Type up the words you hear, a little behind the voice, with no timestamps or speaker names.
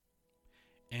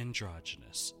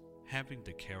Androgynous, having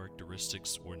the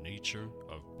characteristics or nature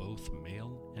of both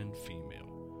male and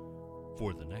female.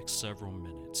 For the next several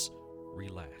minutes,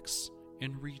 relax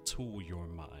and retool your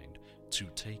mind to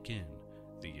take in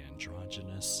the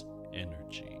androgynous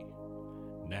energy.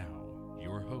 Now,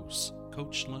 your hosts,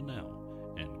 Coach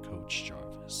Lanell and Coach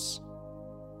Jarvis.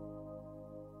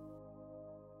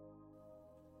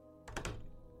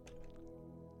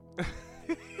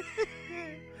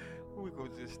 We're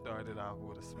going to just start it off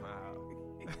with a smile.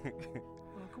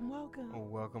 Welcome. Oh,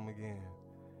 welcome again.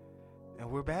 And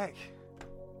we're back.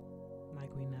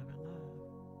 Like we never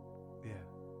left. Yeah.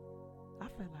 I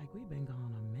feel like we've been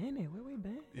gone a minute. Where we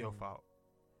been? Your fault.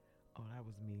 Oh, that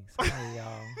was me. Sorry,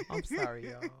 y'all. I'm sorry,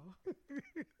 y'all.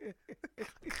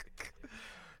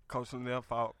 Coach Lanell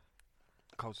fault.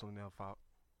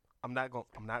 I'm not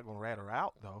gonna rat her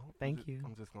out though. Thank you.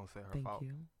 I'm just gonna say her Thank fault.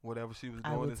 you. Whatever she was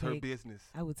doing is her business.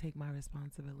 I would take my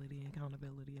responsibility and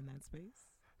accountability in that space.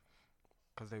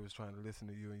 Cause they was trying to listen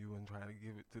to you and you weren't trying to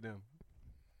give it to them.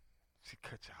 She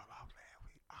cut y'all off, man.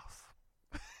 We awesome.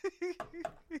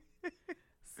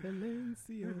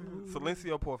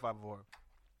 Silencio, por favor.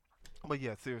 But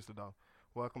yeah, seriously though,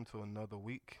 welcome to another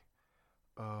week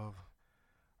of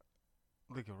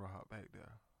look at Rob back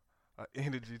there.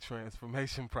 Energy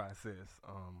transformation process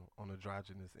on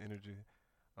Androgynous Energy.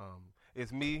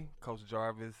 It's me, Coach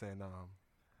Jarvis, and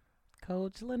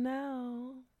Coach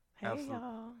Lanell. Hey, absolutely.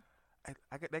 y'all.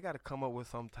 They got to come up with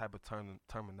some type of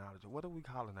terminology. What are we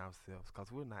calling ourselves?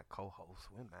 Because we're not co-hosts.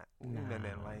 We're not none of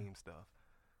that lame stuff.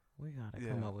 We got to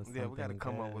come up with something. Yeah, we got to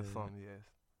come up with something, yes.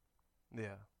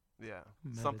 Yeah.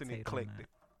 Something Meditate eclectic.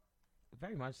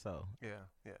 Very much so. Yeah.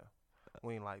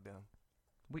 We ain't like them.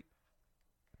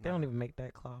 They don't even make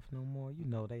that cloth no more. You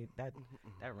know, that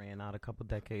ran out a couple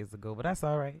decades ago, but that's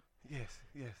all right. Yes.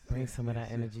 Bring some of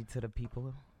that energy to the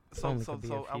people. So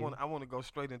I want to go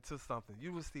straight into something.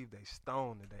 You received a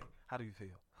stone today. How do you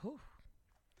feel? Whew.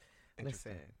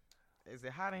 Listen, is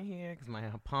it hot in here? Because my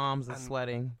palms are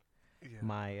sweating. Yeah.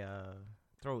 My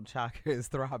throat chakra is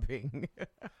throbbing.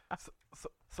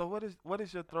 So what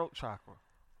is your throat chakra?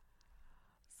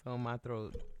 So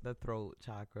the throat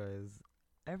chakra is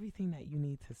everything that you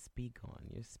need to speak on.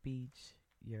 Your speech,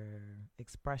 your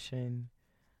expression,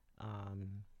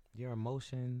 your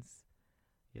emotions.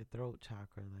 Your throat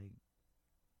chakra, like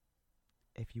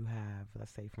if you have,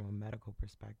 let's say from a medical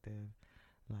perspective,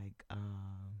 like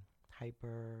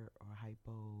hyper or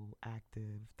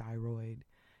hypoactive thyroid,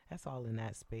 that's all in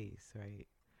that space, right?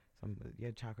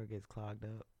 Your chakra gets clogged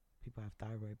up. People have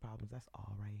thyroid problems. That's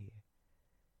all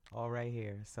right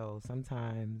here. So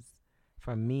sometimes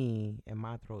for me and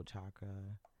my throat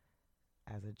chakra,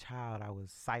 as a child, I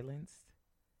was silenced.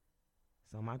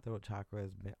 So my throat chakra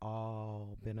has been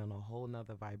on a whole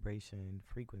nother vibration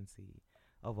frequency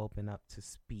of open up to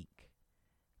speak.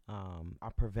 I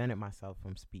prevented myself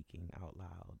from speaking out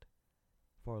loud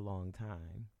for a long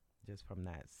time, just from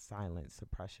that silent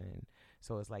suppression.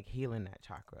 So it's like healing that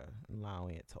chakra,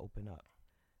 allowing it to open up.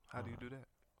 How do you do that?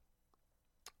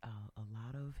 A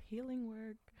lot of healing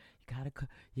work.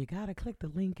 You gotta click the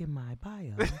link in my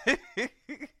bio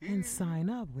and sign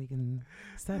up. We can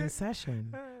set a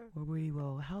session where we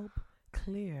will help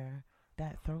clear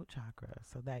that throat chakra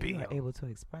so that you are able to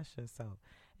express yourself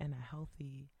in a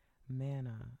healthy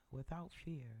manner without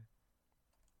fear.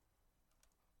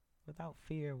 Without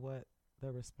fear what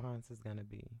the response is gonna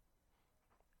be.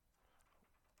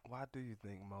 Why do you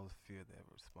think most fear that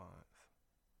response?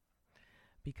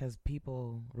 Because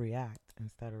people react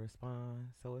instead of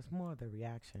respond. So it's more the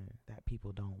reaction that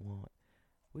people don't want.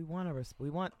 We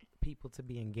want people to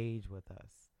be engaged with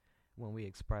us when we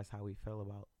express how we feel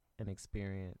about an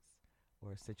experience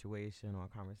or a situation or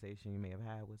a conversation you may have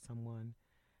had with someone.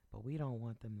 But we don't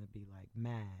want them to be like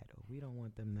mad, or we don't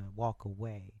want them to walk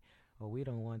away, or we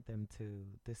don't want them to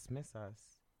dismiss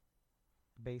us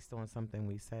based on something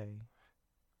we say.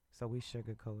 So we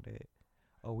sugarcoat it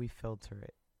or we filter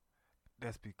it.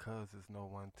 That's because there's no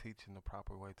one teaching the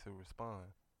proper way to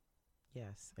respond.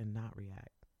 Yes, and not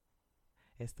react.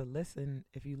 It's to listen.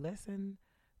 If you listen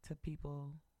to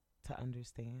people to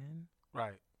understand,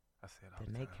 right? I said all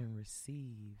then the they time. can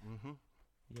receive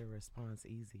your response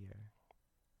easier.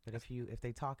 But if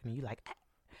they talking to you like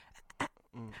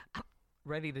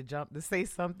ready to jump to say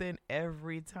something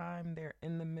every time they're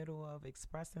in the middle of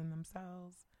expressing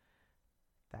themselves,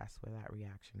 that's where that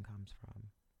reaction comes from.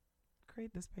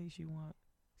 Create the space you want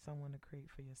someone to create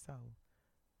for yourself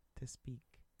to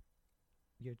speak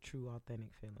your true,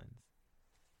 authentic feelings.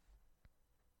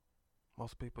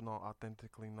 Most people don't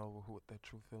authentically know what their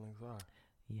true feelings are.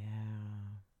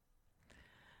 Yeah.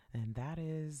 And that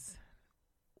is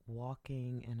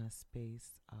walking in a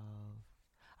space of,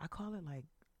 I call it like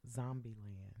zombie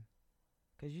land,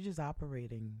 because you're just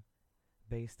operating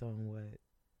based on what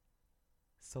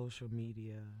social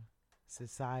media,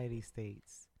 society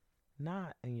states,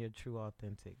 not in your true,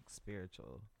 authentic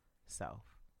spiritual self.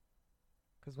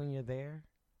 Because when you're there,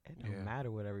 it don't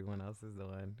matter what everyone else is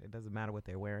doing. It doesn't matter what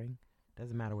they're wearing. It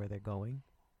doesn't matter where they're going.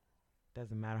 It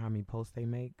doesn't matter how many posts they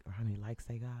make or how many likes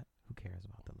they got. Who cares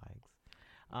about the likes?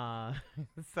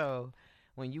 So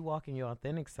when you walk in your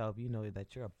authentic self, you know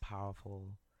that you're a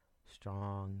powerful,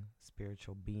 strong,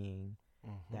 spiritual being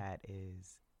that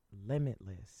is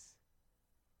limitless.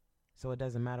 So it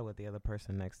doesn't matter what the other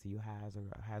person next to you has or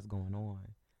has going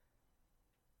on.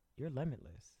 You're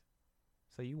limitless.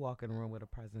 So you walk in a room with a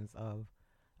presence of,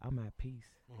 I'm at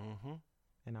peace.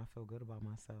 And I feel good about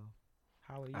myself.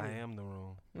 How are you? I am the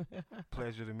room.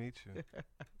 Pleasure to meet you.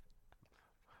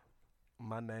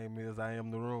 My name is I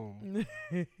Am the Room.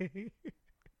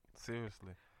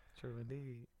 Seriously. True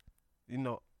indeed. You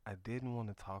know, I didn't want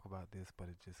to talk about this, but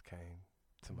it just came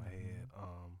to my head.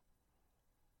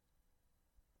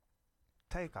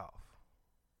 Takeoff.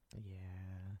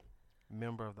 Yeah.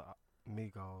 Member of the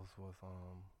Migos was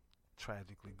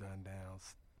tragically gunned down.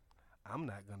 I'm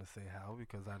not going to say how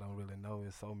because I don't really know.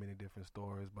 There's so many different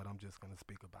stories, but I'm just going to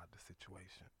speak about the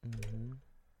situation.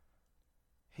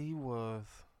 He was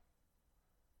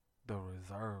the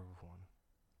reserve one.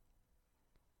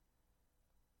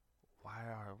 Why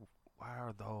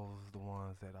are those the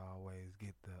ones that always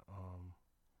get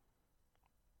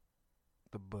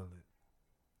the bullet?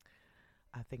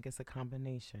 I think it's a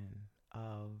combination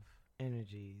of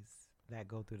energies that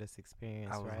go through this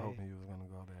experience, I was right? hoping you was going to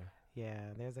go there.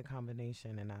 Yeah, there's a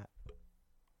combination, and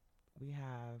we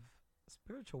have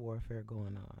spiritual warfare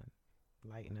going on,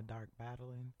 light and the dark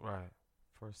battling, right,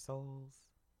 for souls,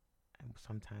 and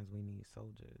sometimes we need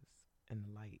soldiers, and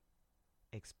the light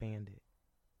expanded,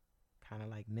 kind of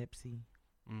like Nipsey.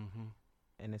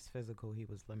 In his physical, he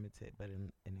was limited, but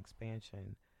in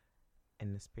expansion,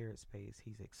 in the spirit space,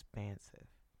 he's expansive.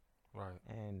 Right.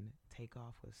 And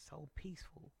Takeoff was so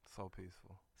peaceful. So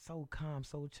peaceful. So calm,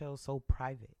 so chill, so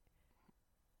private.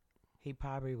 He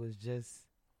probably was just,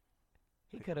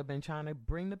 he could have been trying to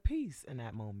bring the peace in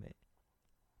that moment.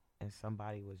 And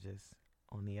somebody was just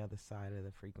on the other side of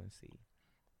the frequency,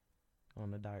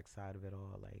 on the dark side of it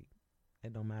all. Like,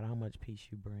 it don't matter how much peace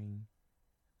you bring,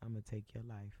 I'm going to take your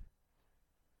life.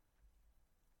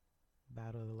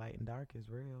 Battle of the light and dark is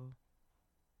real.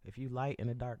 If you light in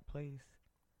a dark place,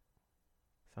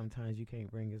 sometimes you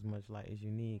can't bring as much light as you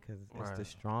need because it's the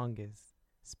strongest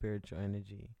spiritual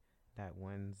energy that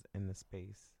wins in the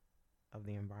space of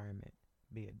the environment,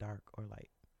 be it dark or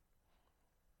light.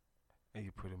 And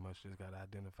you pretty much just got to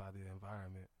identify the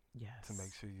environment. Yes. To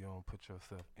make sure you don't put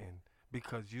yourself in.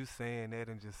 Because you saying that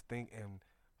and just think and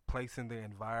placing the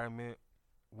environment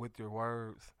with your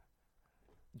words.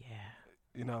 Yeah.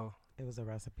 You know. It was a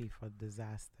recipe for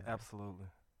disaster. Absolutely.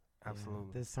 Absolutely.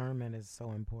 Yeah. Discernment is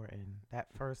so important. That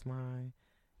first mind,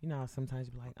 you know, sometimes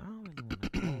you be like, I don't really want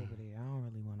to go over there. I don't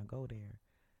really want to go there.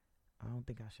 I don't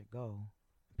think I should go.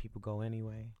 People go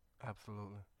anyway.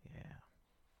 Absolutely. Yeah.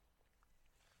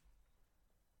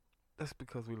 That's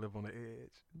because we live on the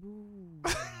edge. Ooh.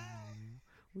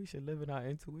 We should live in our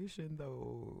intuition,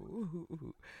 though.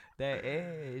 That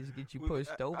edge get you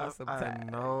pushed over sometimes.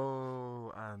 I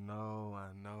know.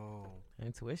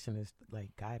 Intuition is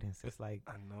like guidance. It's like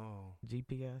I know.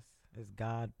 GPS is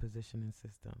God positioning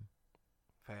system.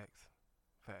 Facts.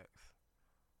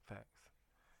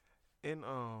 In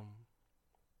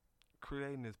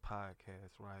creating this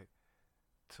podcast, right,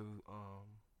 to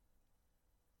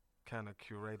kind of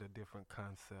curate a different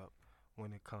concept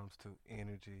when it comes to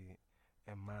energy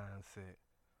and mindset,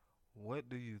 what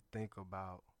do you think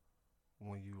about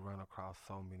when you run across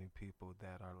so many people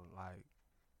that are like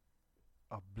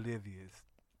oblivious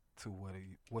to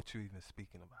what you're even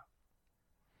speaking about?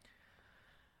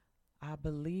 I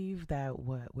believe that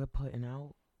what we're putting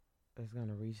out is going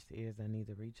to reach the ears that need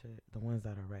to reach it, the ones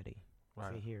that are ready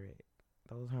to hear it.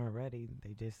 Those who aren't ready,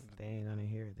 they ain't going to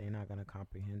hear it. They're not going to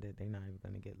comprehend it. They're not even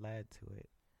going to get led to it.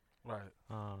 Right.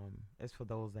 It's for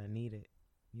those that need it,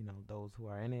 you know, those who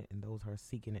are in it and those who are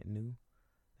seeking it new,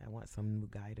 that want some new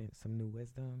guidance, some new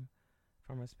wisdom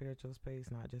from a spiritual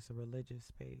space, not just a religious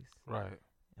space. Right.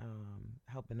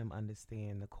 Helping them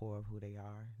understand the core of who they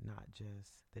are, not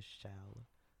just the shell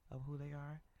of who they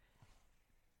are.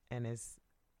 And it's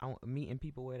meeting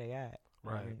people where they at.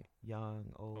 Right.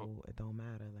 Young, old, it don't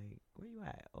matter. Like, where you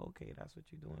at? Okay, that's what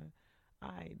you're doing.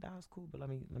 All right, that was cool, but let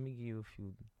me give you a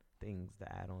few things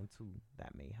to add on to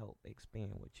that may help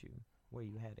expand with you where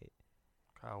you headed.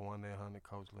 Call 1-800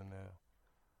 Coach Lanell.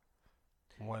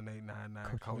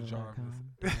 1899 Coach Jarvis.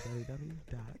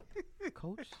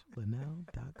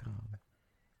 www.coachlanell.com.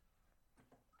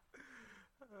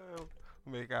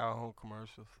 Make our own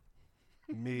commercials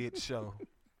mid-show.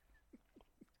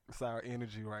 It's our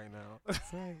energy right now.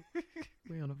 That's right.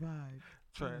 We on a vibe.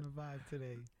 We on a vibe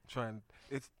today.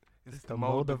 It's the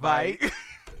Moldavite.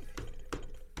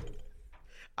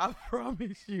 I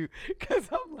promise you, because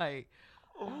I'm like,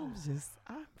 I'm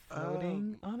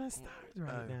floating on a stars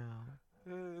right now.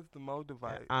 It's the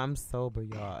Moldavite. I'm sober,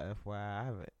 y'all.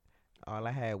 FYI, all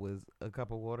I had was a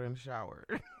cup of water in the shower.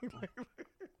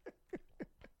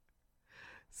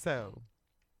 So,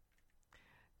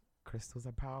 crystals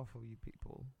are powerful, you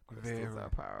people. Crystals are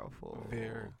powerful.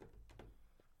 Very.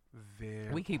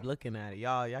 We keep looking at it,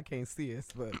 y'all. Y'all can't see us,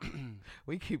 but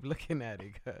we keep looking at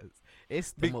it because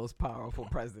it's the most powerful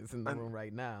presence in the room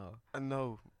right now. I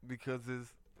know, because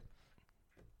it's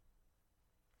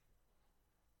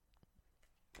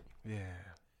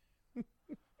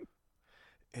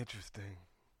interesting.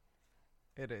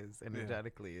 It is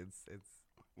energetically. It's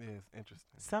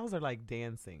interesting. Cells are like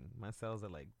dancing. My cells are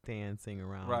like dancing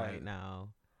around right now.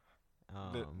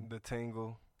 The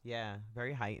tingle. Yeah,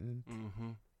 very heightened. Mm-hmm.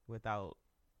 Without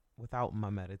my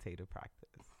meditative practice.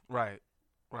 Right.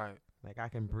 Like I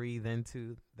can breathe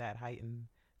into that heightened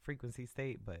frequency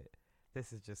state, but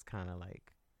this is just kind of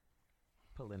like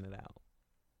pulling it out.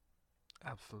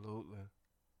 Absolutely.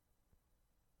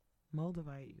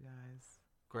 Moldavite, you guys.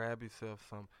 Grab yourself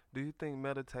some. Do you think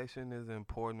meditation is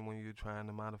important when you're trying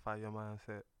to modify your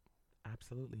mindset?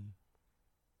 Absolutely.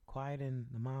 Quieting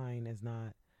the mind is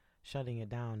not shutting it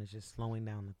down. It's just slowing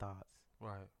down the thoughts.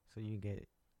 Right. So you get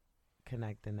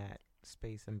connecting that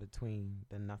space in between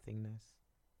the nothingness,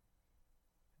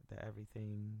 the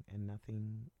everything and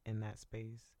nothing in that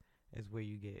space is where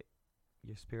you get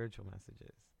your spiritual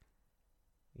messages.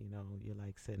 You know, you're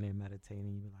like sitting there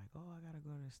meditating. You're like, oh, I got to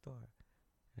go to the store.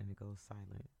 And it goes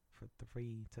silent for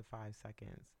 3 to 5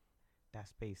 seconds. That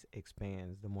space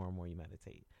expands the more and more you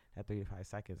meditate. That 3 to 5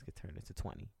 seconds could turn into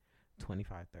 20,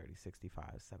 25, 30, 65,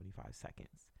 75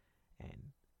 seconds.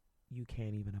 And you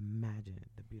can't even imagine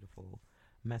the beautiful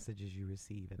messages you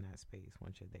receive in that space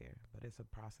once you're there. But it's a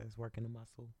process, working the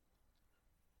muscle.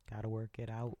 Got to work it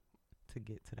out to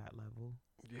get to that level.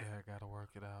 Yeah, got to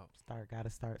work it out. Got to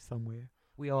start somewhere.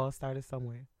 We all started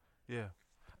somewhere. Yeah.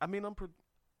 I mean, I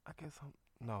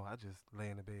just lay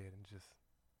in the bed and just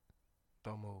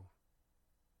don't move.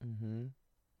 Mm-hmm.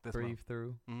 Breathe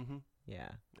through. Mm-hmm.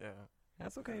 Yeah. Yeah.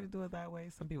 That's okay to do it that way.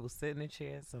 Some people sit in a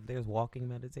chair. There's walking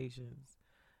meditations.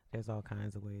 There's all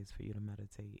kinds of ways for you to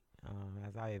meditate.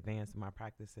 As I advanced in my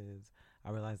practices,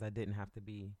 I realized I didn't have to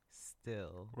be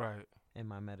still. Right. In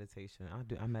my meditation. I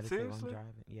meditate Seriously? while I'm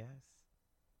driving. Yes.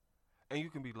 And you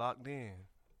can be locked in.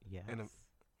 Yes.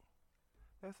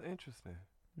 That's interesting.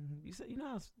 Mm-hmm. You know,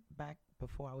 I was back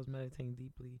before I was meditating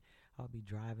deeply. I'll be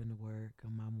driving to work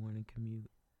on my morning commute,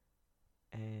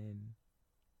 and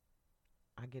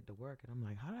I get to work, and I'm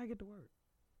like, how did I get to work?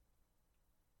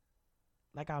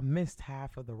 Like I missed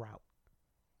half of the route.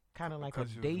 Kind of like a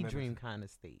daydream kind of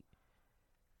state.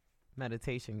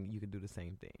 Meditation, you could do the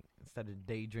same thing. Instead of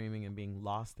daydreaming and being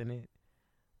lost in it,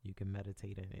 you can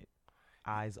meditate in it.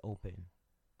 Eyes open.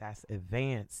 That's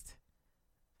advanced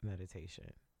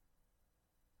meditation.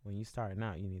 When you're starting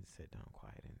out, you need to sit down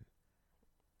quiet and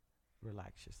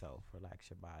relax yourself,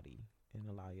 relax your body, and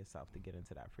allow yourself to get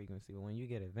into that frequency. But when you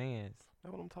get advanced,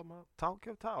 that's what I'm talking about. Talk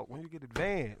your talk. When you get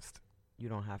advanced, you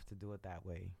don't have to do it that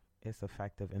way. It's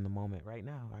effective in the moment. Right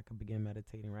now, I can begin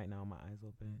meditating right now, my eyes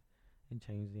open, and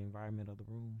change the environment of the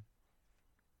room.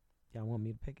 Y'all want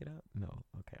me to pick it up? No.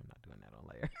 Okay, I'm not doing that on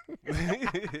layer.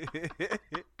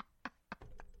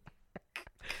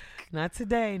 Not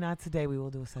today. We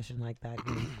will do a session like that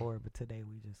going forward, but today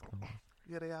we just go.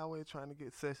 Yeah, they always trying to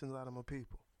get sessions out of my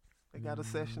people. They got a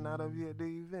session out of you at the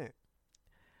event.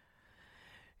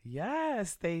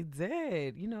 Yes, they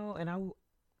did. You know, and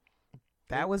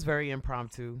that was very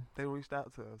impromptu. They reached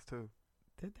out to us too.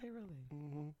 Did they really?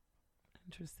 Mm-hmm.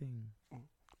 Interesting.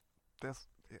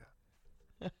 Yeah.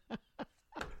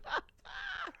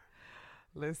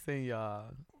 Listen, y'all,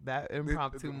 that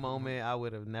impromptu moment I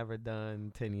would have never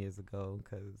done 10 years ago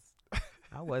because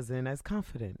I wasn't as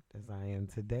confident as I am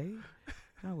today.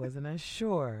 I wasn't as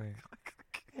sure.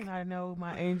 And I know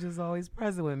my angel's always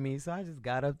present with me, so I just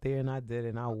got up there and I did it,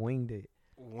 and I winged it.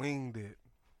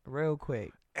 Real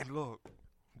quick. And look,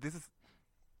 this is,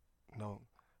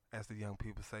 as the young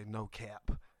people say, no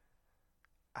cap.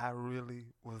 I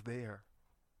really was there.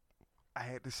 I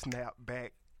had to snap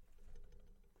back.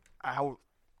 I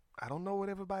don't know what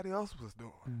everybody else was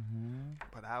doing,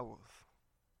 but I was.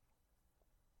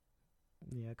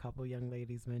 Yeah, a couple young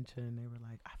ladies mentioned, they were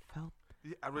like,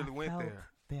 I really went felt there.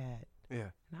 that.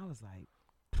 Yeah. And I was like,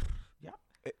 yeah.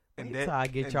 And Wait till I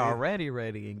get y'all ready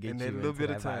and get you little into bit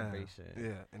that of time. vibration.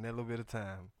 Yeah, in that little bit of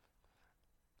time.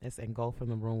 It's engulfing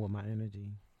the room with my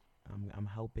energy. I'm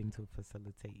helping to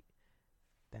facilitate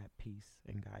that peace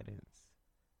and guidance.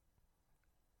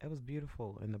 It was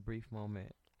beautiful in the brief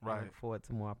moment. Right. I look forward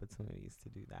to more opportunities to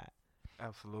do that.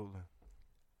 Absolutely.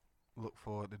 Look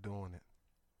forward to doing it.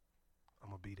 I'm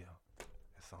going to be there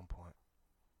at some point.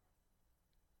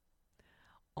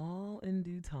 All in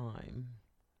due time.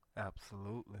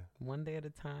 Absolutely. One day at a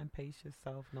time. Pace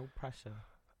yourself. No pressure.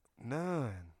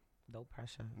 None. No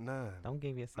pressure. None. Don't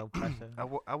give yourself pressure.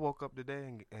 I woke up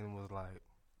today and was like,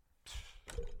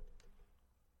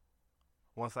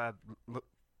 once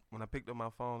when I picked up my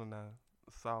phone and I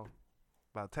saw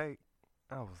about take,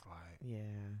 I was like,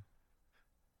 yeah.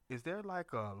 Is there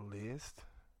like a list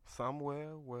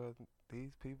somewhere where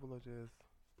these people we're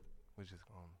just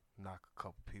going to knock a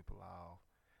couple people off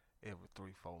every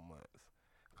 3-4 months?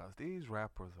 Because these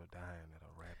rappers are dying at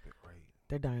a rapid rate.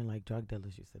 They're dying like drug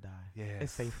dealers used to die. Yes.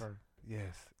 It's safer.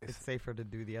 Yes. It's safer to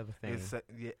do the other thing.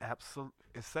 Yeah, absolutely.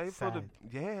 It's safer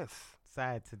yes.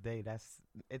 Sad today.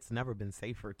 It's never been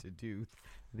safer to do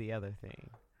the other thing.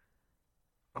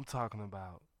 I'm talking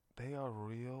about they are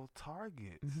real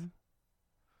targets. Mm-hmm.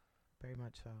 Very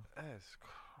much so. That's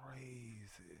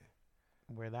crazy.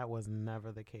 Where that was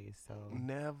never the case. So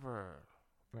never.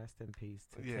 Rest in peace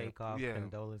to Take Off. Yeah.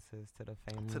 Condolences to the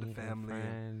family. To the family. And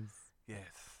friends.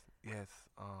 Yes. And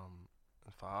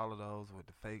for all of those with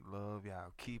the fake love,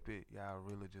 y'all keep it. Y'all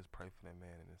really just pray for that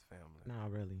man and his family. No,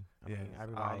 really. I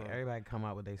mean, everybody come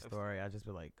out with their story. I just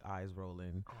be like, eyes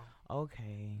rolling.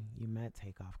 Okay, you met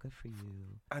Takeoff. Good for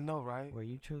you. I know, right? Were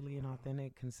you truly an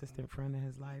authentic, consistent friend in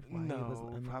his life? While No, he was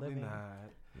probably living?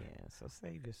 not. Yeah, so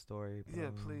save your story, bro.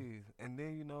 Yeah, please. And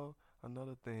then,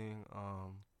 another thing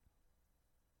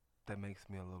that makes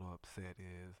me a little upset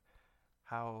is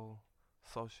how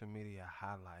social media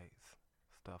highlights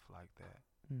stuff like that.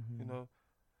 Mm-hmm.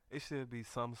 It should be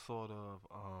some sort of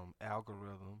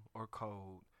algorithm or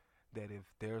code that if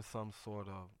there's some sort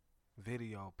of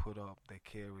video put up that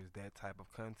carries that type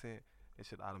of content, it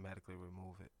should automatically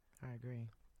remove it. I agree.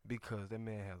 Because that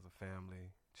man has a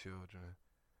family, children,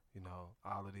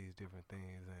 all of these different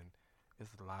things, and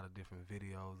it's a lot of different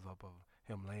videos up of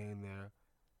him laying there,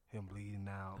 him bleeding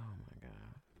out. Oh my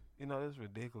God. It's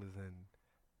ridiculous, and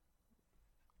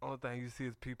only thing you see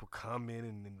is people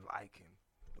commenting and liking.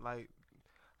 Like,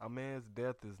 a man's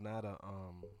death is not a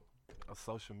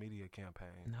social media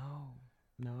campaign.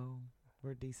 No.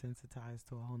 We're desensitized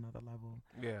to a whole nother level.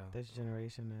 Yeah. This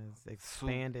generation has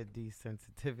expanded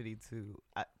desensitivity to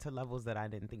levels that I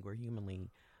didn't think were humanly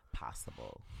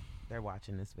possible. They're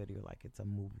watching this video like it's a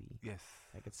movie. Yes.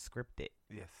 Like it's scripted.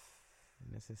 Yes.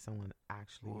 And this is someone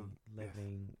actually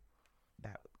living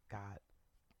that got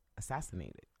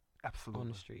assassinated. Absolutely. On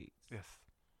the streets. Yes.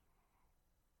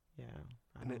 Yeah.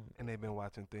 And they've been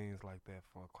watching things like that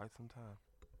for quite some time.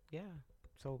 Yeah.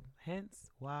 So hence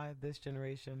why this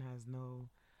generation has no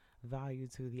value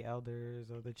to the elders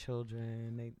or the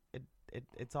children.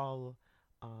 It's all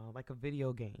like a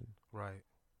video game. Right.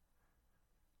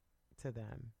 To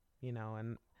them,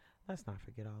 and let's not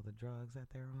forget all the drugs that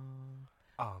they're on.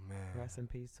 Oh man. Rest in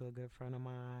peace to a good friend of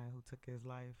mine who took his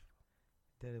life.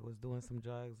 That it was doing some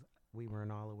drugs we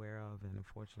weren't all aware of, and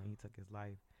unfortunately he took his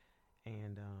life.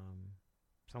 And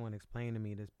someone explained to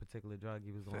me this particular drug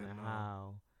he was on and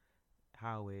how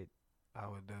it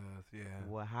does, yeah.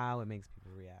 Well, how it makes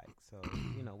people react. So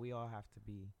we all have to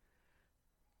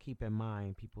keep in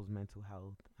mind people's mental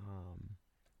health.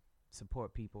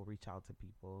 Support people, reach out to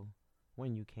people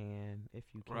when you can,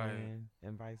 if you can, right.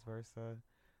 And vice versa.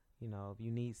 If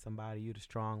you need somebody, you're the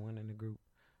strong one in the group.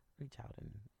 Reach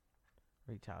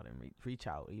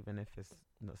out, even if it's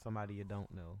somebody you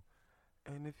don't know.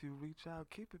 And if you reach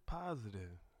out, keep it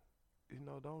positive.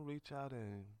 Don't reach out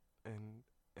and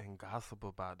gossip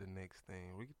about the next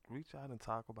thing. Reach out and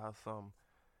talk about something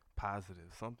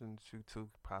positive, something that you two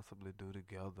could possibly do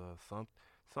together,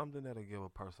 something that'll give a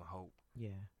person hope.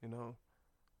 Yeah.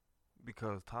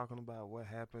 Because talking about what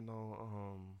happened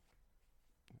on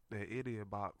the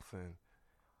idiot box and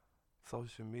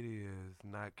social media is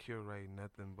not curating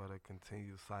nothing but a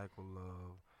continued cycle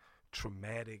of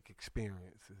traumatic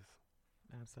experiences.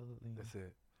 Absolutely. That's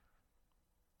it.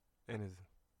 And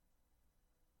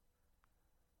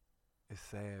it's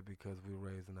sad because we're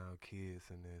raising our kids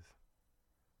in this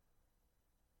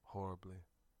horribly.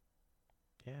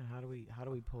 Yeah, how do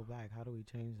we pull back? How do we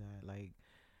change that? Like,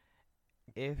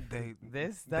 if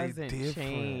this doesn't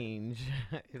change,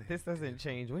 if this doesn't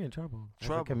change, we're in trouble. As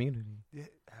a community. Yeah,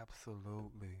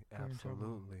 absolutely.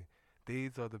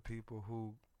 These are the people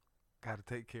who got to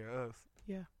take care of us.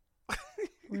 Yeah,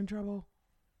 we're in trouble.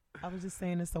 I was just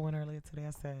saying this to someone earlier today. I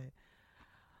said,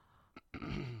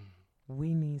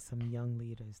 we need some young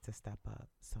leaders to step up,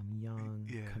 some young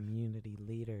community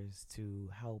leaders to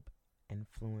help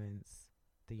influence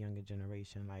the younger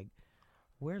generation. Like,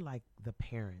 we're like the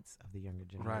parents of the younger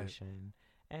generation.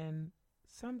 Right. And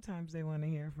sometimes they want to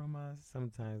hear from us.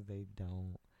 Sometimes they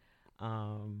don't.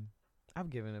 I've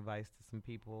given advice to some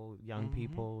people, young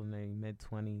people in their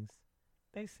mid-20s.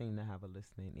 They seem to have a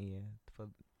listening ear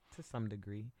to some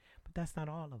degree. But that's not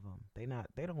all of them. They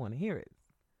don't want to hear it.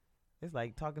 It's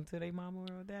like talking to their mama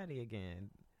or daddy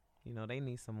again. You know, they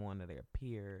need someone of their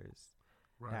peers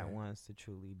that wants to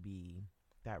truly be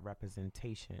that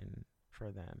representation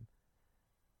for them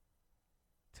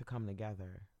to come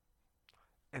together.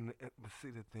 And but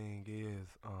see, the thing is,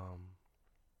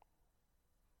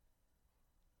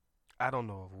 I don't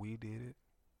know if we did it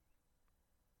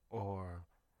or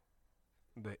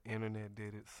the internet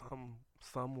did it.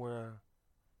 Somewhere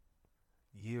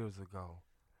years ago,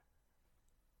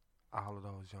 all of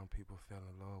those young people fell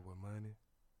in love with money,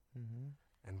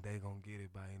 and they gonna get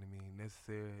it by any means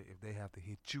necessary. If they have to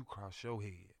hit you across your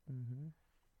head,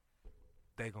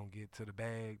 they gonna get to the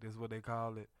bag. That's what they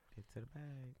call it. Get to the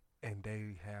bag. And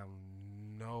they have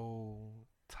no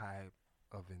type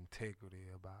of integrity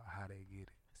about how they get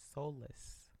it.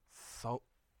 Soulless. So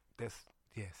that's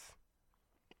yes.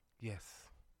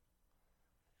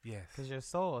 Because your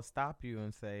soul will stop you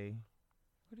and say,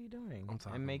 what are you doing?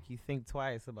 And make you think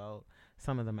twice about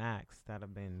some of them acts that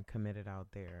have been committed out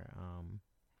there.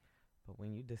 But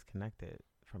when you disconnect it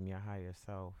from your higher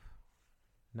self,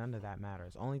 none of that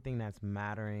matters. Only thing that's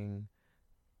mattering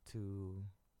to,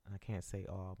 I can't say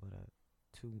all, but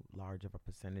too large of a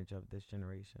percentage of this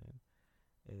generation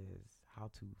is how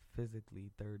to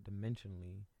physically, third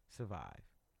dimensionally survive.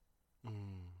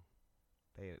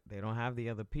 They don't have the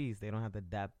other piece. They don't have the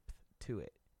depth to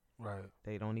it. Right.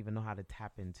 They don't even know how to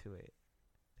tap into it.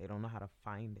 They don't know how to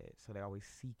find it. So they're always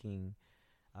seeking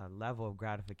a level of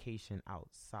gratification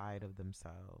outside of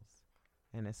themselves.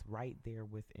 And it's right there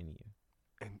within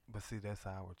you. But see, that's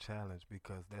our challenge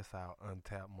because that's our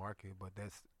untapped market. But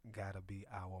that's got to be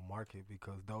our market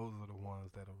because those are the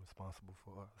ones that are responsible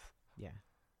for us. Yeah.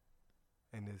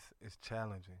 And it's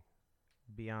challenging.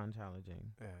 Beyond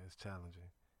challenging. Yeah, it's challenging.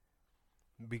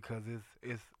 Because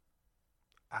it's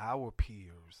our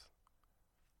peers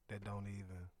that don't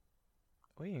even.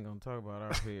 We ain't gonna talk about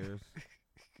our peers,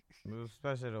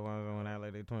 especially the ones that want to act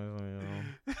like they 20-something years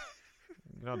old.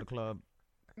 Get out the club.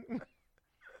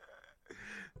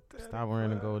 Stop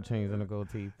wearing the gold chains and the gold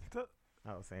teeth.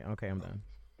 I was saying, okay, I'm done.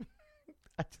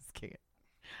 I just can't.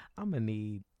 I'm gonna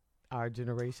need our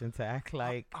generation to act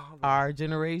like our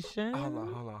generation. Hold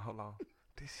on.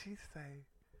 Did she say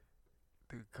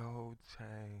the gold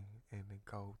chain and the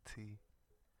gold teeth?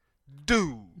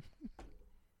 Dude.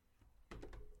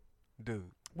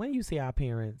 When you see our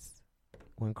parents,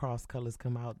 when cross colors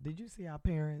come out, did you see our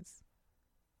parents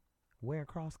wear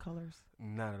cross colors?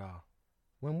 Not at all.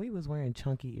 When we was wearing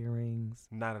chunky earrings,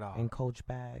 not at all, and Coach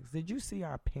bags, did you see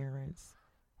our parents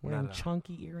wearing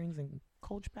chunky earrings and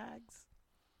Coach bags?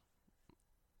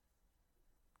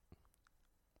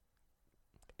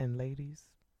 And ladies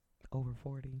over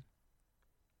 40,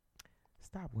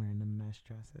 stop wearing them mesh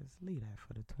dresses. Leave that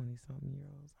for the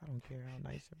 20-something-year-olds. I don't care how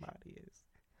nice your body is.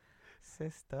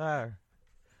 Sister,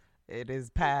 it is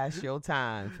past your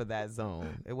time for that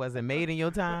zone. It wasn't made in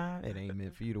your time. It ain't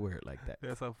meant for you to wear it like that.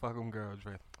 That's a fuck 'em girl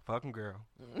dress. Fuck 'em girl.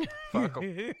 Fuck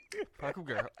 'em. Fuck 'em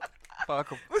girl.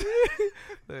 Fuck 'em.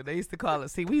 They used to call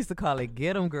it, we used to call it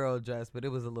get 'em girl dress, but it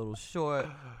was a little short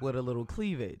with a little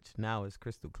cleavage. Now it's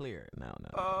crystal clear.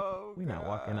 No. We're not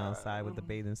walking outside with the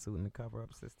bathing suit and the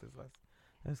cover-up, sisters.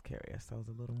 Let's carry ourselves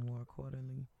a little more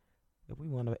accordingly. If we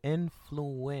want to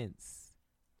influence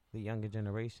the younger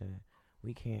generation,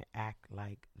 we can't act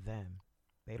like them.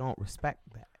 They don't respect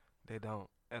that. They don't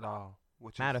at all.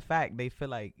 Matter of fact, they feel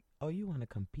like, oh, you want to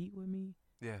compete with me?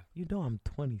 Yeah. You know I'm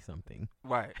 20-something.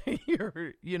 Right.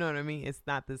 You know what I mean? It's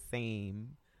not the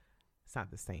same. It's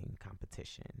not the same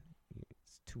competition.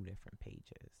 It's two different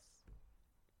pages.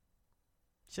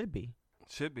 Should be.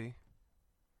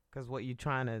 Because what you're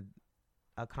trying to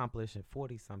accomplish at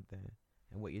 40-something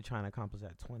and what you're trying to accomplish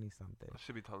at 20-something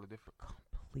should be totally different.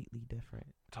 Completely different.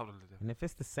 Totally different. And if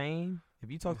it's the same,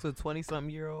 if you talk to a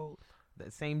 20-something-year-old,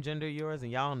 the same gender yours,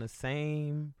 and y'all on the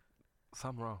same,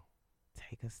 something wrong.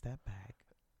 Take a step back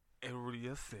and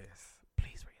reassess.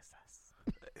 Please reassess.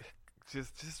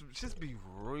 Just be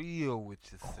real with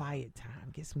yourself. Quiet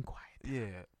time. Get some quiet time.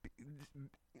 Yeah.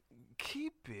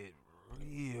 Keep it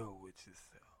real with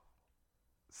yourself.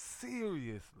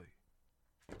 Seriously.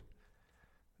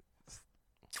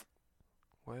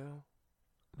 Well,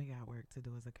 we got work to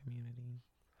do as a community.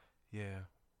 Yeah,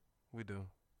 we do.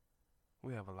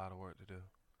 We have a lot of work to do.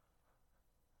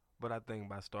 But I think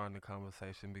by starting the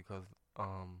conversation, because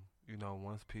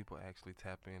once people actually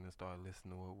tap in and start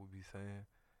listening to what we be saying,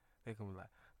 they can be like,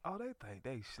 oh, they think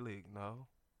they slick. No,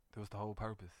 that was the whole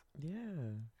purpose.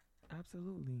 Yeah,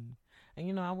 absolutely.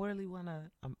 And I really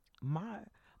wanna.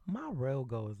 My real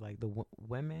goal is like the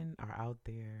women are out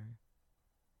there,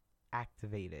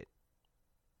 activated,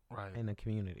 right, in the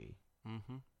community.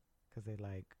 Mm-hmm. Because they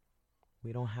like,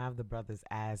 we don't have the brothers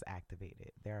as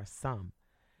activated. There are some,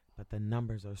 but the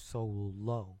numbers are so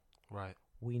low. Right.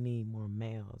 We need more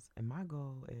males. And my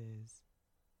goal is,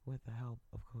 with the help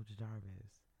of Coach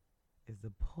Jarvis, is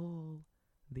to pull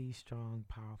these strong,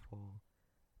 powerful,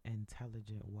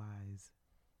 intelligent, wise,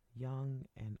 young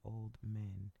and old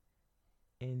men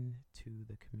into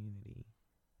the community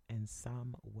in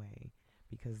some way.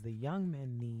 Because the young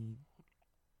men need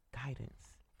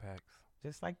guidance. Facts.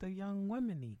 Just like the young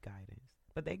women need guidance.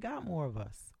 But they got more of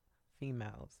us,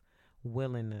 females,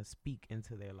 willing to speak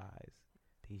into their lives.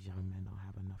 These young men don't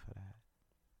have enough of that.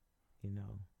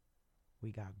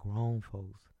 We got grown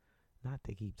folks, not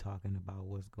to keep talking about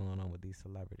what's going on with these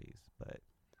celebrities, but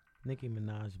Nicki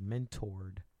Minaj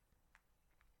mentored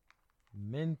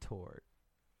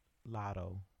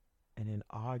Lotto and then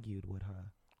argued with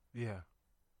her. Yeah.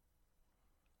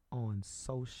 On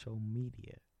social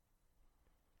media.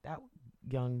 That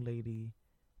young lady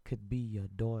could be your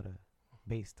daughter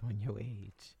based on your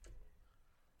age.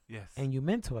 Yes. And you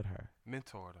mentored her.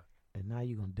 And now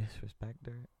you're going to disrespect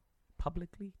her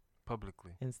publicly?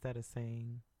 Publicly. Instead of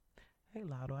saying, hey,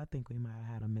 Lotto, I think we might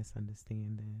have had a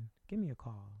misunderstanding. Give me a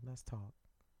call. Let's talk.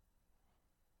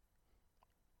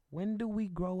 When do we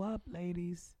grow up,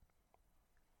 ladies?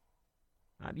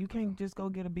 You can't just go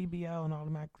get a BBL and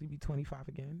automatically be 25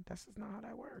 again. That's just not how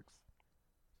that works.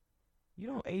 You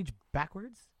don't age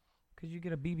backwards because you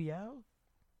get a BBL.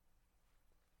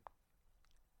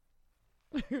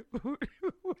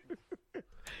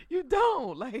 You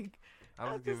don't. Like,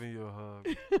 I was giving you a hug.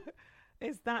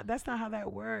 That's not how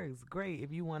that works. Great.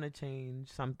 If you want to change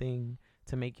something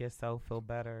to make yourself feel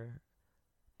better,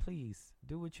 please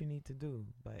do what you need to do.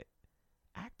 But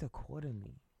act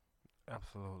accordingly.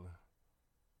 Absolutely.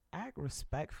 Act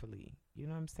respectfully. You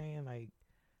know what I'm saying? Like,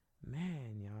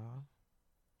 man, y'all.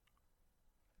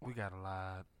 We got a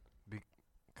lot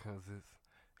because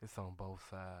it's on both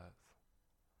sides.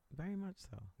 Very much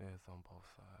so. Yeah, it's on both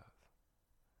sides.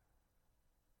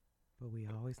 But we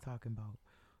always talking about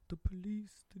the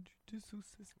police, the judicial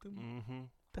system,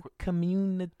 the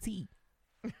community.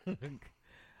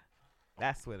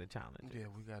 That's where the challenge is. Yeah,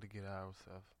 we got to get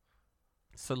ourselves.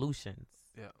 Solutions.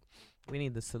 Yeah. We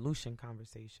need the solution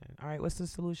conversation. All right, what's the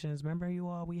solutions? Remember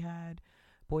we had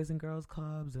Boys and Girls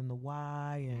Clubs and the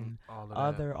Y and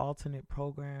other alternate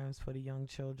programs for the young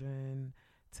children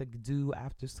to do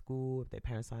after school if their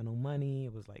parents had no money.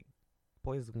 It was like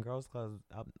Boys and Girls Clubs.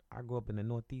 I grew up in the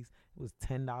Northeast. It was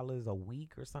 $10 a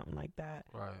week or something like that,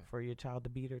 right, for your child to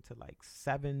be there to like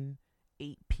 7,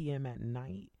 8 p.m. at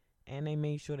night. And they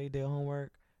made sure they did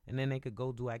homework, and then they could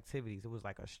go do activities. It was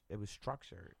like it was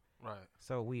structured. Right.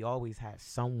 So we always had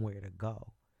somewhere to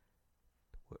go.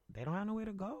 They don't have nowhere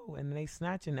to go, and they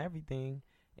snatching everything.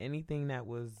 Anything that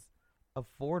was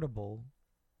affordable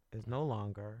is no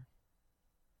longer,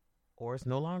 or it's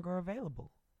no longer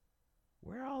available.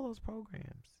 Where are all those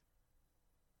programs?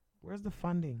 Where's the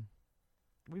funding?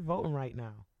 We're voting right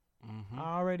now.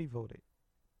 I already voted.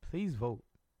 Please vote.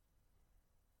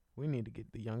 We need to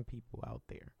get the young people out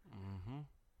there.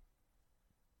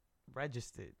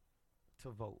 Registered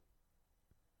to vote.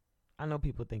 I know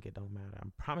people think it don't matter. I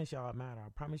promise y'all it matter. I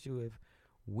promise you if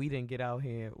we didn't get out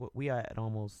here, we are at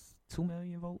almost 2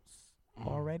 million votes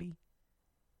already.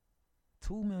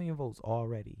 2 million votes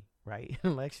already, right?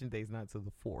 Election day's not till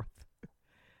the 4th.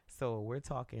 So we're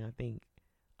talking, I think,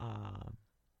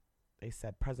 they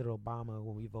said President Obama,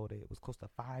 when we voted, it was close to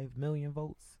 5 million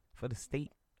votes for the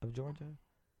state of Georgia.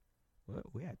 Well,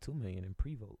 we had 2 million in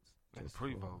pre-votes.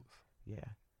 Pre-votes. Yeah.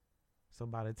 So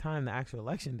by the time the actual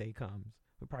election day comes,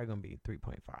 we're probably going to be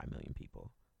 3.5 million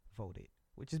people voted,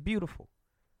 which is beautiful.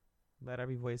 Let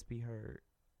every voice be heard.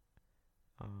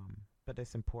 But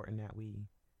it's important that we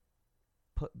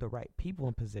put the right people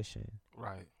in position,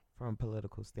 right, from a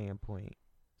political standpoint.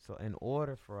 So in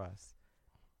order for us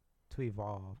to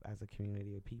evolve as a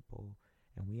community of people,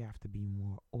 and we have to be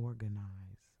more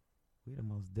organized. We the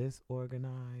most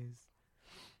disorganized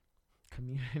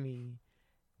community.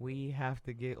 We have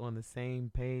to get on the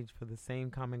same page for the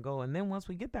same common goal. And then once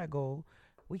we get that goal,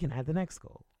 we can add the next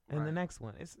goal and the next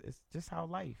one. It's just how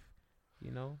life,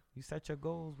 you know, you set your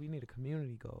goals. We need a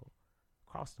community goal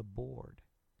across the board,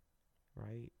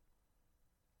 right?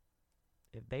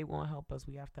 If they won't help us,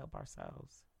 we have to help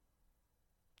ourselves.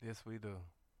 Yes, we do.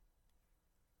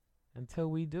 Until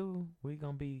we do, we're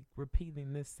going to be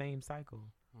repeating this same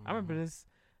cycle. Mm-hmm. I remember this.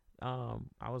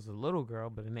 I was a little girl,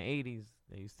 but in the 80s,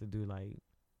 they used to do like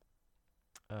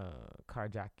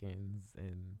carjackings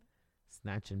and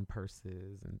snatching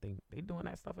purses and things. They doing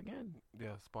that stuff again.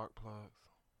 Yeah, spark plugs.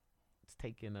 It's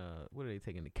taking what are they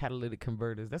taking? The catalytic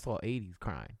converters. That's all 80s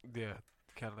crime. Yeah,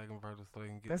 catalytic converters. So they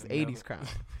can get. That's 80s crime.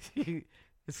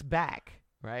 It's back,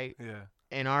 right? Yeah.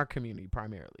 In our community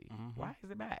primarily. Mm-hmm. Why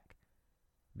is it back?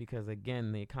 Because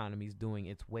again, the economy's doing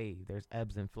its wave. There's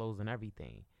ebbs and flows and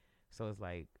everything. So it's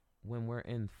like when we're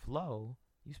in flow,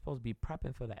 you're supposed to be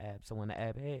prepping for the ebb. So when the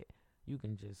ebb hit, you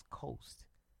can just coast.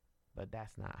 But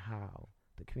that's not how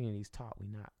the community's taught.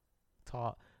 We're not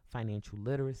taught financial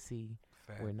literacy.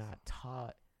 Facts. We're not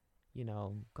taught, you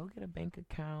know, go get a bank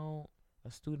account,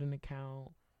 a student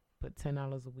account, put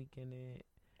 $10 a week in it.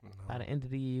 No. By the end of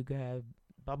the year, you could have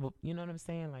bubble. You know what I'm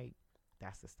saying? Like,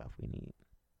 that's the stuff we need.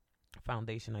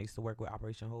 Foundation. I used to work with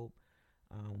Operation Hope.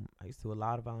 I used to do a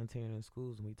lot of volunteering in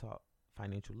schools, and we taught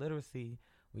financial literacy.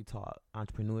 We taught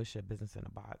entrepreneurship, business in a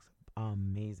box.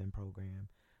 Amazing program.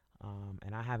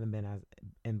 And I haven't been as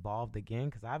involved again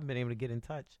because I haven't been able to get in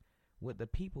touch with the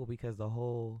people because the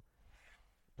whole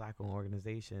Black-owned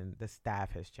organization, the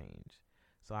staff has changed.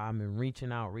 So I've been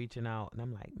reaching out, and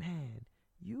I'm like, man,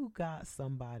 you got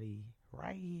somebody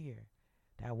right here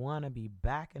that want to be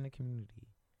back in the community,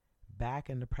 back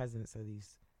in the presence of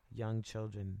these young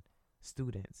children,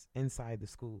 students inside the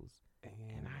schools.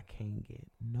 And I can't get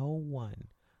no one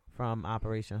from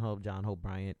Operation Hope, John Hope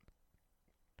Bryant,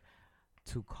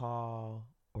 to call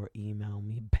or email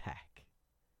me back.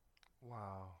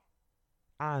 Wow.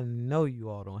 I know you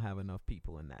all don't have enough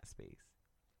people in that space.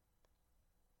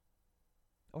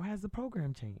 Or has the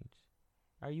program changed?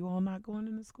 Are you all not going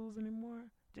into schools anymore?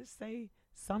 Just say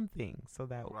something so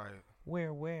that we're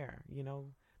aware, you know,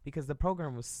 because the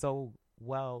program was so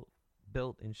well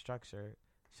built and structured.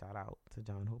 Shout out to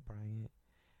John Hope Bryant.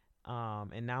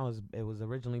 And now it was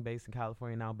originally based in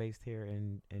California, now based here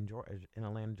in Georgia, in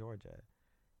Atlanta, Georgia.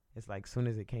 It's like as soon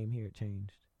as it came here, it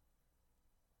changed.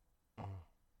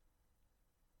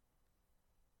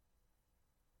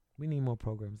 We need more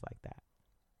programs like that.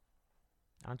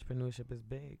 Entrepreneurship is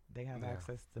big. They have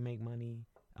access to make money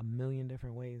a million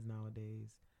different ways nowadays.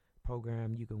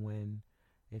 Program you can win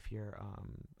if you're.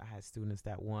 I had students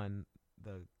that won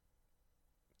the.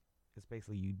 It's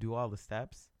basically you do all the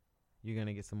steps, you're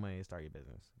gonna get some money to start your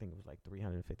business. I think it was like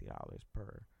 $350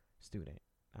 per student.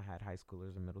 I had high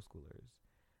schoolers and middle schoolers,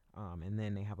 and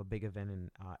then they have a big event in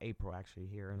April actually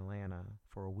here in Atlanta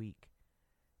for a week,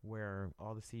 where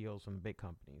all the CEOs from the big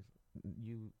companies,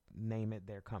 you name it,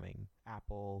 they're coming.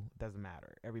 Apple, doesn't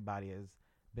matter. Everybody has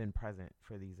been present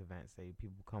for these events.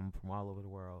 People come from all over the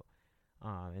world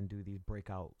and do these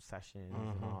breakout sessions.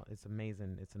 And all. It's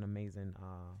amazing. It's an amazing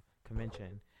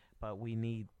convention. But we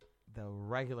need the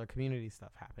regular community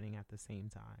stuff happening at the same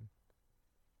time.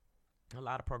 A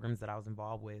lot of programs that I was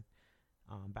involved with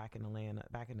back in Atlanta,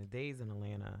 back in the days in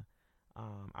Atlanta,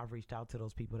 I've reached out to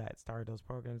those people that started those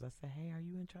programs. I said, hey, are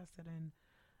you interested in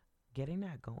getting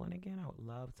that going again? I would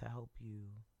love to help you.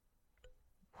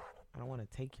 I don't want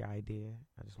to take your idea.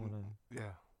 I just want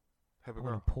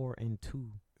to pour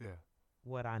into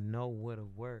what I know would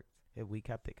have worked if we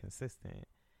kept it consistent.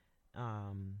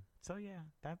 So yeah,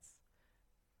 that's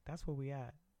where we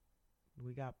at.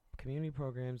 We got community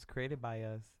programs created by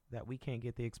us that we can't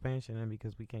get the expansion in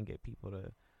because we can't get people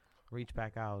to reach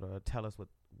back out or tell us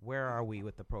where are we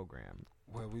with the program.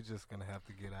 Well, we're just gonna have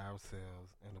to get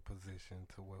ourselves in a position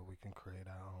to where we can create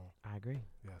our own. I agree.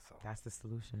 Yeah, so that's the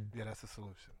solution. Yeah, that's the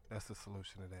solution. That's the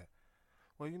solution to that.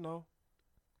 Well, you know,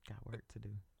 got work to do.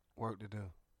 Work to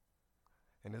do,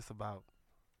 and it's about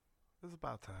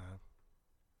time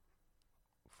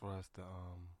for us to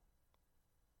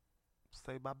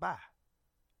say bye-bye.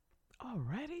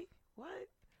 Already? What?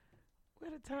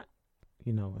 Where the time?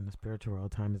 You know, in the spiritual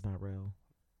world, time is not real.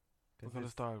 We're gonna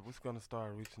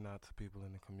start reaching out to people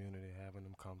in the community, having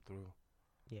them come through.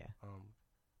 Yeah.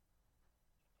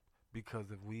 Because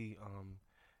if we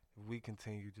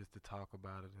continue just to talk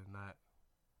about it and not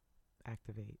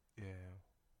activate. Yeah.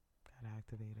 Gotta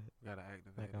activate it. Gotta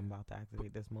activate like it. I'm about to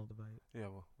activate this multivite. Yeah,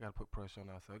 well, gotta put pressure on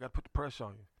ourselves. Gotta put the pressure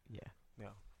on you. Yeah.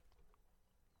 Yeah.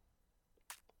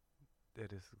 that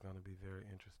this is going to be very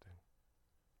interesting.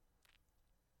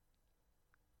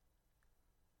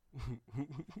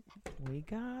 We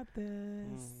got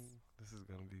this. This is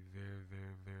going to be very,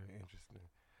 very, very interesting.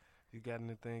 You got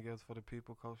anything else for the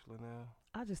people, Coach Lanell?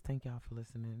 I just thank y'all for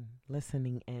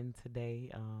listening in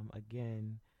today.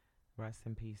 Again, rest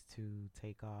in peace to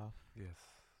Takeoff. Yes.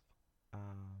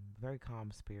 Very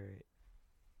calm spirit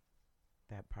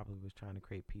that probably was trying to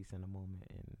create peace in a moment,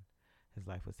 and his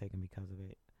life was taken because of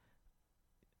it.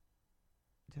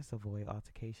 Just avoid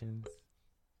altercations.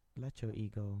 Let your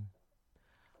ego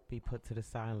be put to the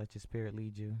side and let your spirit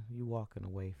lead you. You walking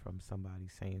away from somebody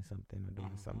saying something or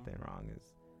doing something wrong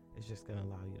it's just going to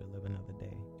allow you to live another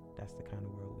day. That's the kind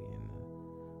of world we in.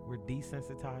 We're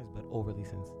desensitized but overly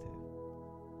sensitive.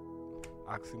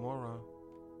 Oxymoron.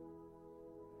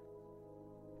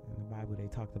 In the Bible, they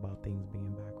talked about things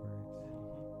being backwards.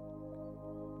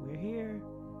 We're here.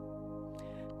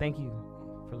 Thank you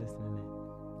for listening in.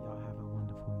 Y'all have a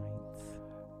wonderful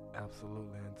night.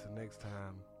 Absolutely. Until next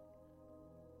time.